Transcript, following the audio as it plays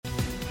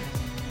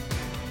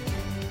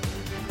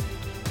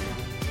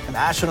And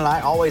Ashlyn and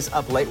I always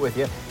up late with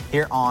you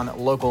here on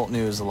Local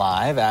News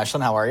Live.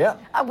 Ashlyn, how are you?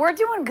 We're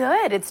doing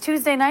good. It's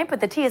Tuesday night, but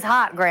the tea is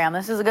hot, Graham.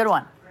 This is a good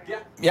one.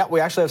 Yeah,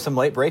 we actually have some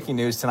late breaking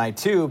news tonight,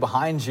 too,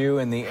 behind you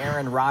in the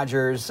Aaron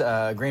Rodgers,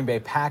 Green Bay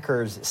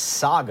Packers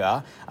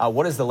saga.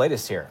 What is the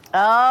latest here?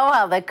 Oh,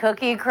 well, the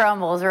cookie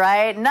crumbles,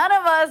 right? None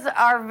of us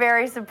are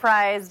very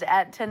surprised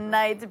at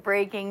tonight's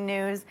breaking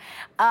news.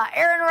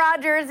 Aaron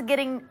Rodgers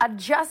getting a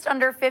just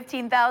under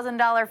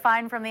 $15,000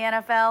 fine from the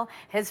NFL.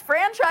 His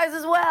franchise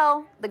as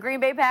well. The Green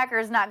Bay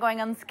Packers not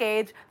going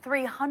unscathed.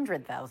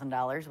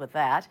 $300,000 with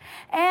that.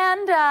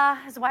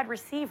 And his wide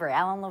receiver,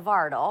 Alan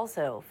Lazard,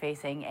 also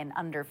facing an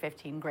under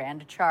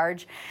 $15,000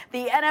 charge.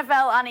 The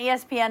NFL on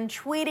ESPN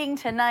tweeting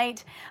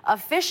tonight,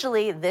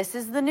 officially, this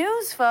is the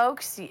news,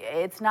 folks.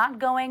 It's not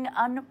going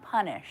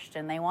unpunished,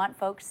 and they want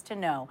folks to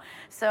know.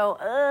 So,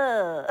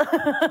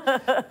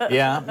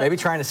 Yeah, maybe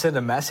trying to send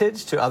a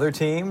message to other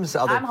teams,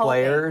 other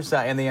players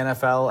in the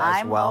NFL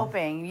as well. I'm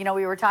hoping. You know,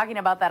 we were talking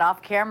about that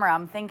off camera.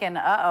 I'm thinking,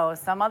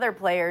 some other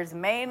players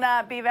may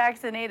not be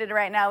vaccinated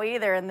right now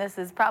either, and this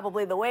is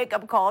probably the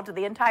wake-up call to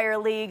the entire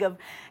league of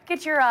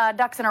get your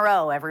ducks in a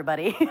row,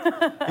 everybody.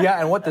 Yeah,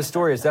 and what the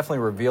story has definitely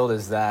revealed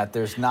is that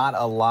there's not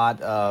a lot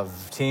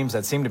of teams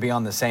that seem to be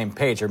on the same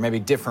page, or maybe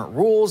different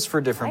rules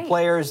for different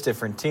players,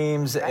 different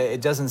teams. Right.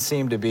 It doesn't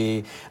seem to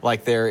be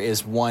like there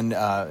is one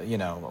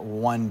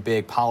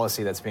big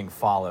policy that's being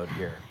followed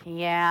here.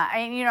 Yeah,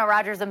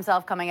 Rodgers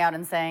himself coming out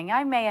and saying,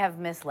 I may have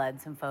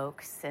misled some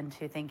folks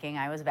into thinking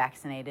I was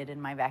vaccinated in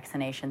my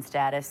vaccination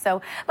status.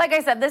 So, like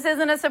I said, this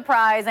isn't a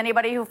surprise.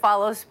 Anybody who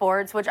follows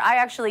sports, which I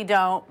actually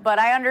don't, but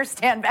I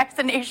understand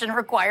vaccination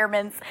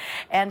requirements,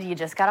 and you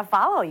just got to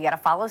follow. You got to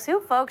follow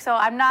suit, folks. So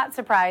I'm not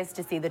surprised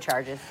to see the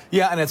charges.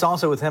 Yeah, and it's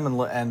also with him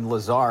and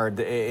Lazard.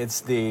 It's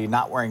the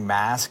not wearing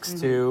masks,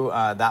 too.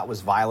 That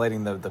was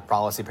violating the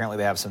policy. Apparently,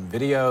 they have some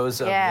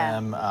videos of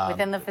them.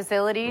 Within the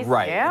facilities.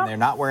 Right, yeah. And they're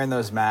not wearing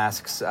those masks.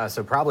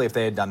 So probably if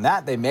they had done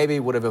that, they maybe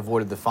would have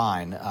avoided the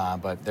fine.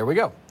 But there we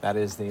go. That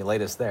is the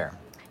latest there.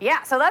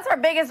 Yeah, so that's our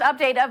biggest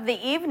update of the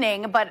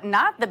evening, but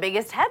not the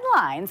biggest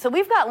headline. So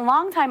we've got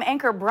longtime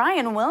anchor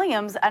Brian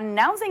Williams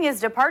announcing his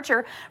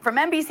departure from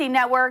NBC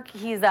Network.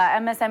 He's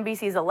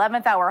MSNBC's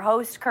 11th hour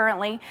host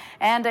currently,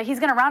 and he's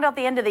going to round out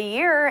the end of the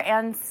year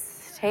and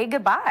say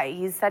goodbye.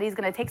 He said he's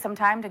going to take some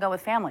time to go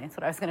with family. That's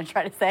what I was going to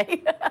try to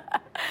say.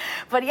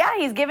 But yeah,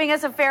 he's giving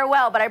us a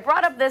farewell. But I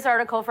brought up this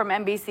article from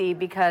NBC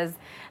because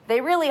they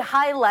really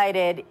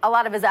highlighted a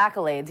lot of his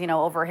accolades,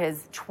 over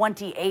his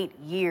 28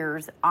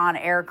 years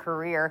on-air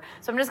career.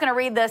 So I'm just going to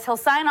read this. He'll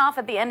sign off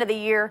at the end of the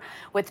year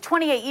with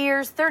 28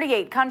 years,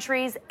 38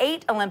 countries,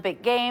 8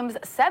 Olympic Games,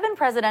 7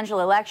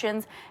 presidential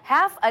elections,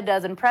 half a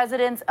dozen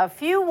presidents, a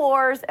few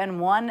wars, and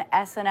 1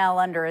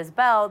 SNL under his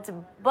belt.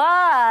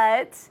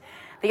 But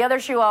the other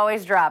shoe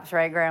always drops,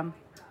 right, Graham?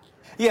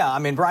 Yeah, I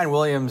mean, Brian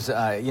Williams,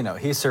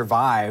 he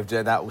survived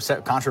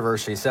that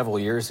controversy several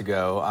years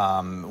ago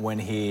when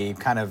he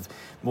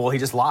he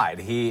just lied.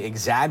 He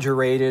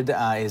exaggerated,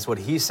 is what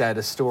he said,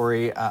 a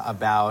story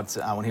about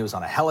when he was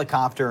on a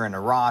helicopter in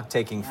Iraq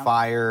taking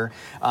fire.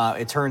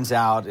 It turns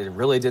out it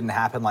really didn't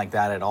happen like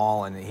that at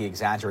all, and he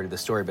exaggerated the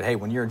story. But hey,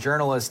 when you're a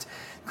journalist,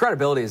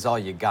 credibility is all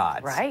you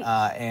got. Right.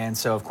 And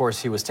so, of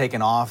course, he was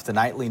taken off the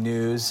nightly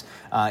news,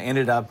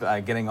 ended up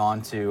getting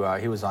on to,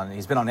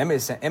 he's been on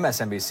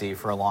MSNBC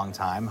for a long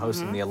time,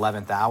 hosting the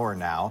 11th hour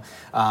now.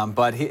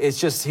 But he's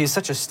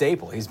such a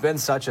staple. He's been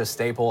such a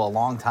staple, a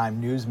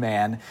long-time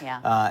newsman. Yeah.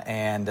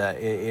 And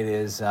it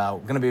is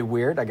going to be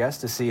weird, I guess,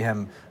 to see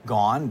him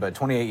gone. But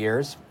 28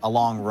 years, a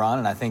long run.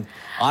 And I think,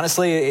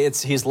 honestly,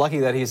 he's lucky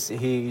that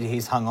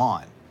he's hung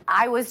on.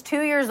 I was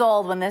 2 years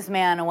old when this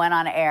man went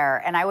on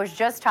air, and I was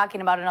just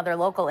talking about another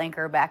local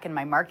anchor back in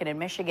my market in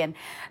Michigan.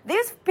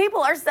 These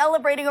people are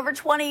celebrating over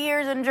 20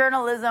 years in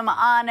journalism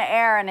on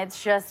air, and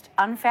it's just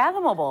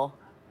unfathomable.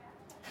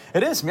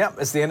 It is. Yep.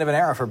 It's the end of an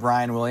era for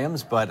Brian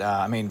Williams. But,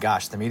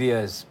 the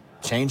media is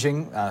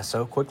changing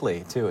so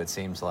quickly, too, it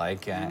seems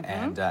like.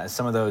 And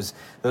some of those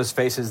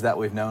faces that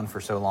we've known for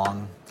so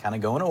long kind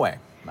of going away.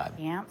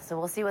 Yeah, so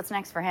we'll see what's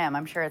next for him.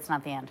 I'm sure it's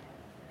not the end.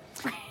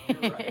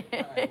 Right.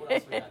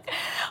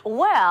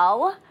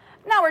 Well,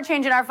 now we're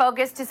changing our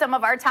focus to some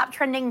of our top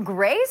trending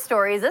gray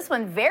stories. This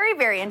one very,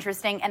 very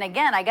interesting. And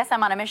again, I guess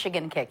I'm on a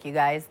Michigan kick, you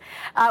guys.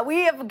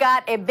 We have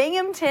got a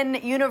Binghamton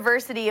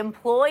University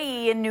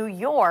employee in New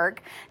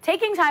York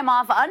taking time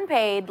off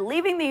unpaid,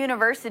 leaving the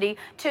university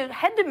to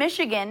head to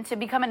Michigan to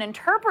become an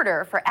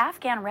interpreter for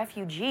Afghan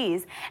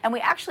refugees. And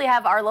we actually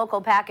have our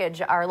local package,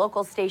 our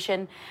local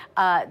station,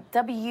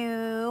 WBNG,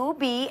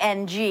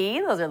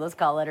 those are those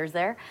call letters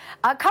there,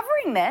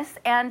 covering this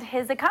and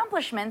his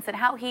accomplishments and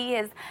how he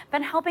has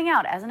been helping out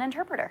as an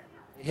interpreter.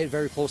 It hit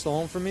very close to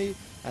home for me,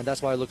 and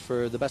that's why I looked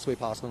for the best way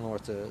possible in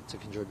order to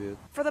contribute.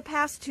 For the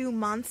past 2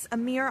 months,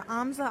 Amir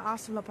Amza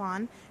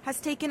Asulapan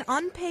has taken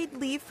unpaid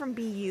leave from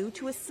BU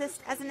to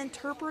assist as an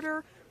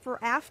interpreter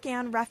for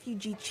Afghan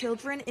refugee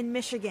children in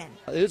Michigan.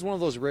 It is one of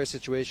those rare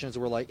situations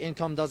where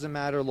income doesn't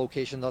matter,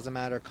 location doesn't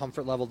matter,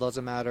 comfort level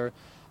doesn't matter.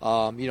 It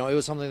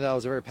was something that I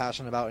was very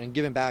passionate about, and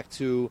giving back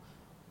to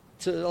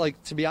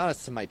to be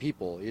honest, to my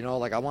people. You know,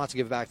 like I want to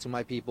give back to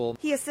my people.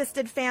 He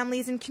assisted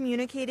families in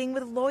communicating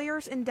with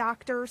lawyers and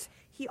doctors.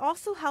 He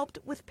also helped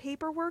with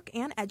paperwork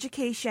and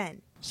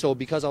education. So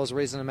because I was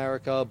raised in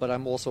America, but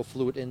I'm also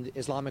fluent in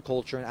Islamic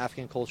culture and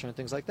Afghan culture and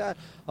things like that,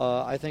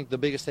 I think the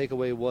biggest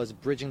takeaway was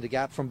bridging the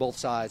gap from both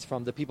sides,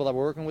 from the people that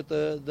were working with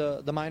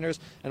the minors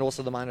and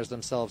also the minors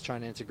themselves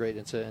trying to integrate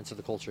into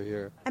the culture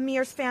here.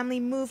 Amir's family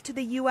moved to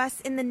the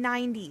U.S. in the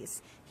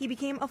 90s. He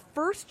became a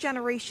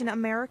first-generation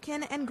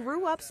American and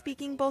grew up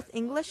speaking both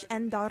English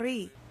and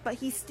Dari. But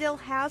he still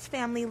has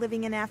family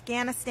living in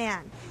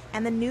Afghanistan,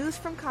 and the news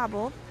from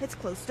Kabul hits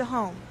close to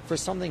home. For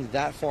something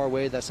that far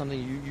away, that's something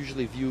you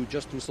usually view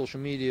just through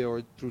social media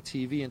or through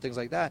TV and things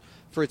like that,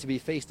 for it to be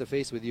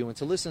face-to-face with you and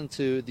to listen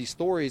to the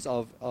stories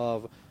of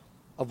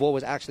what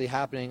was actually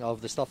happening,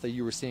 of the stuff that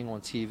you were seeing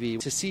on TV,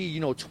 to see,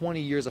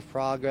 20 years of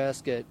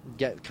progress get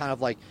kind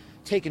of like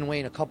taken away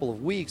in a couple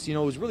of weeks, it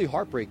was really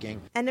heartbreaking.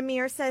 And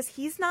Amir says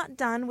he's not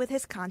done with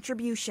his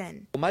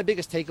contribution. My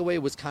biggest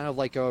takeaway was kind of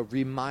like a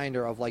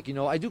reminder of like,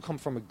 I do come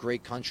from a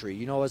great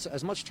country.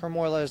 As much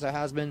turmoil as there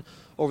has been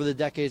over the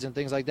decades and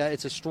things like that,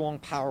 it's a strong,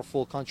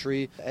 powerful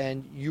country.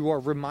 And you are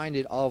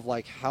reminded of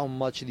like how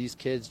much these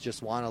kids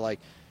just want to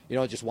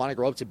just want to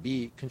grow up to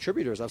be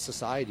contributors of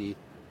society.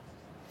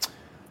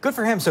 Good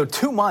for him. So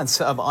 2 months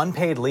of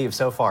unpaid leave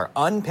so far.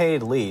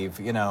 Unpaid leave,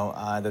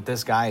 that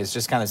this guy is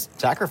just kind of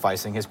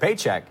sacrificing his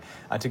paycheck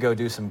to go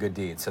do some good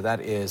deeds. So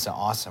that is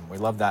awesome. We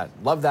love that.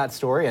 Love that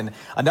story. And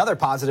another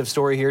positive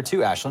story here too,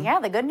 Ashlyn. Yeah,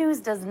 the good news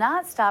does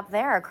not stop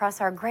there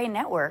across our Gray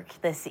network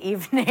this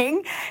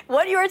evening.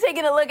 What you are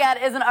taking a look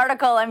at is an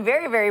article I'm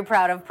very, very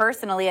proud of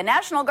personally. A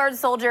National Guard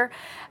soldier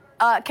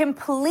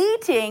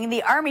completing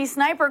the Army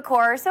sniper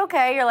course.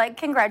 Okay, you're like,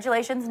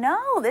 congratulations.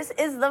 No, this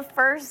is the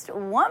first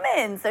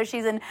woman. So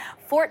she's in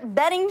Fort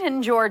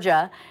Bennington,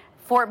 Georgia.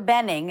 Fort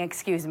Benning,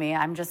 excuse me.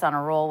 I'm just on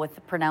a roll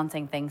with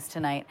pronouncing things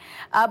tonight.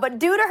 But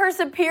due to her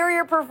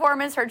superior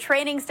performance, her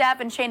training staff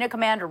and chain of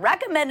command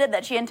recommended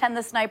that she attend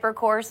the sniper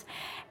course,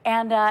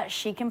 and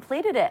she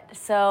completed it.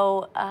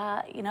 So,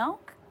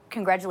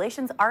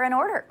 congratulations are in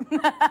order.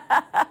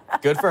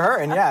 Good for her.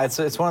 And yeah,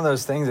 it's one of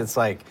those things. It's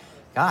like,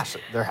 gosh,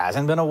 there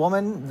hasn't been a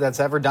woman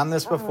that's ever done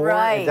this before.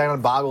 Right. It kind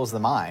of boggles the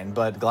mind,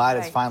 but glad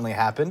it's finally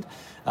happened,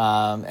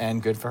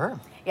 and good for her.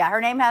 Yeah,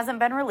 her name hasn't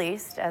been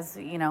released, as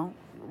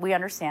we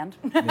understand.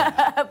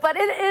 Yeah. But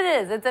it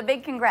is. It's a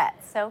big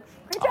congrats. So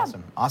great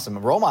job. Awesome. A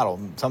role model,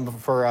 something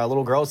for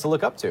little girls to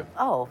look up to.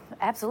 Oh,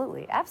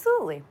 absolutely.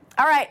 Absolutely.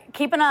 All right,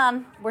 keeping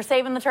on. We're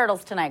saving the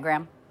turtles tonight,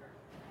 Graham.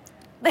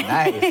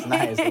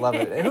 Nice. Love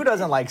it. Who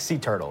doesn't like sea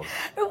turtles?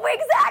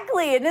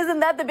 Exactly. And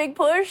isn't that the big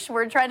push?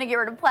 We're trying to get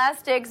rid of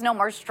plastics, no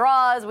more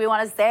straws. We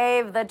want to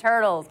save the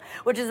turtles,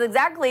 which is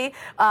exactly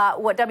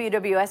what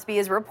WWSB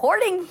is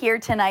reporting here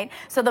tonight.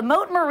 So the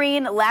Mote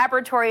Marine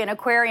Laboratory and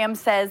Aquarium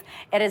says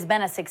it has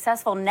been a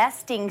successful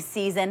nesting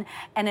season,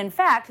 and in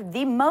fact,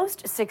 the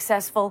most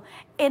successful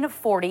in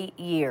 40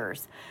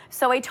 years.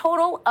 So a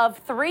total of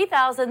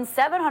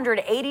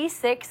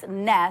 3,786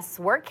 nests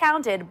were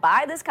counted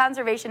by this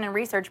conservation and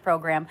research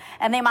program,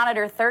 and they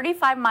monitor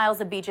 35 miles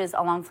of beaches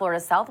along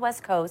Florida's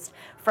southwest coast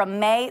from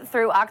May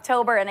through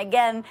October. And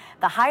again,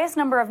 the highest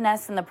number of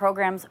nests in the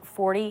program's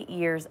 40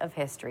 years of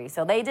history.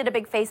 So they did a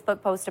big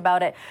Facebook post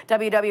about it.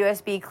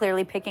 WWSB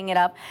clearly picking it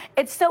up.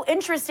 It's so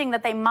interesting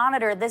that they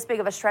monitor this big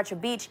of a stretch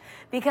of beach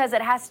because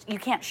you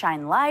can't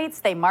shine lights.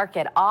 They mark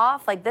it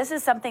off. Like, this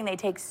is something they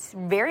take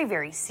very,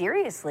 very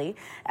seriously,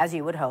 as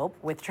you would hope,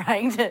 with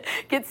trying to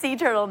get sea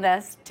turtle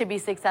nests to be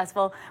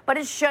successful. But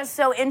it's just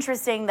so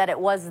interesting that it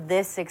was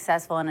this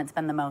successful, and it's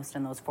been the most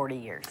in those 40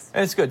 years.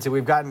 And it's good too.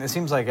 It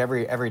seems like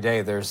every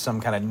day there's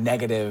some kind of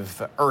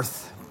negative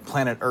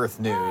planet Earth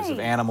news of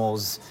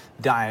animals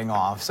dying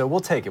off. So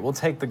we'll take it. We'll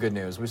take the good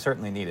news. We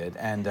certainly need it.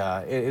 And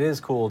it is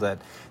cool that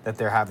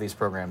they have these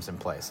programs in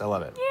place. I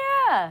love it.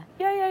 Yeah.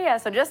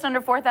 So just under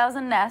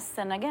 4,000 nests.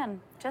 And again,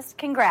 just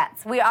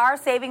congrats. We are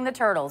saving the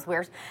turtles.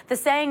 The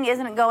saying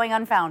isn't going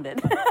unfounded.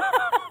 All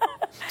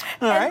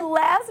right. And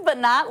last but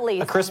not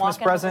least, a Christmas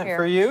present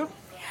for you?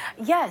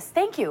 Yes,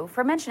 thank you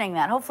for mentioning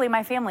that. Hopefully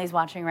my family's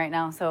watching right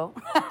now, so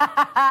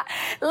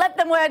let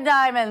them wear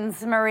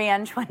diamonds, Marie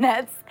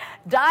Antoinette's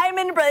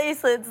diamond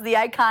bracelets, the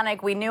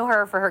iconic. We knew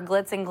her for her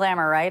glitz and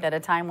glamour, right, at a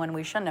time when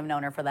we shouldn't have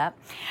known her for that.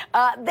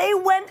 They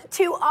went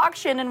to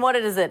auction, and what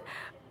is it?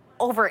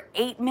 Over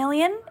 8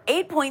 million?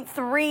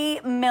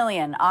 8.3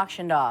 million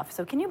auctioned off.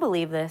 So can you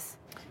believe this?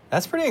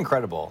 That's pretty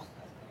incredible.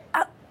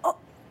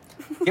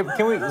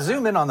 Can we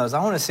zoom in on those?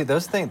 I want to see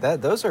those things.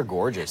 Those are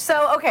gorgeous.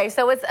 So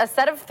it's a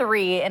set of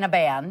 3 in a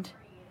band.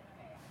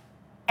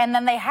 And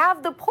then they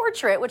have the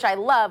portrait, which I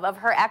love, of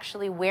her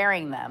actually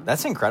wearing them.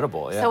 That's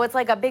incredible, yeah. So it's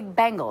like a big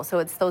bangle. So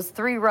it's those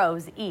 3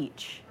 rows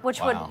each,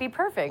 which would be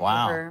perfect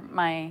for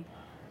my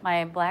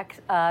black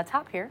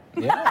top here.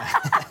 Yeah.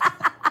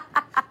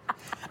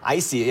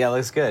 Icy, yeah,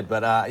 looks good.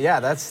 But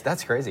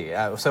that's crazy.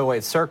 So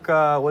wait,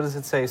 circa, what does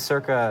it say?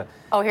 Circa.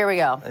 Oh, here we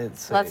go.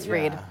 Let's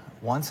read.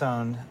 Once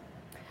owned.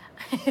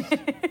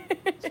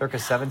 Circa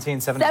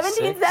 1776.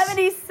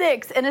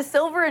 1776 in a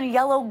silver and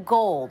yellow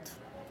gold.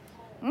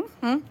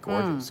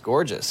 Gorgeous,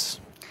 gorgeous.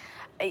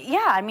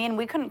 Yeah, I mean,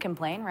 we couldn't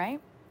complain, right?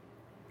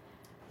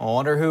 I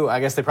wonder who.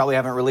 I guess they probably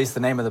haven't released the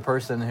name of the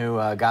person who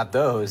got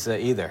those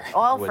either.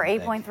 Well, for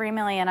 8.3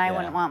 million, I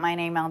wouldn't want my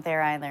name out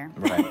there either.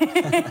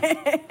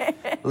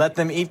 Right. Let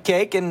them eat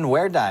cake and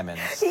wear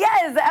diamonds.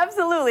 Yes,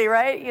 absolutely,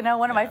 right? You know,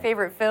 one of my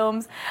favorite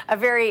films, a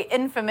very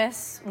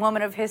infamous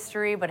woman of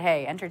history, but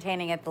hey,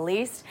 entertaining at the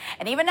least.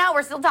 And even now,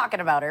 we're still talking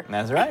about her.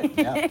 That's right.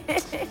 Yeah.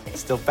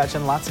 Still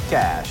fetching lots of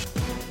cash.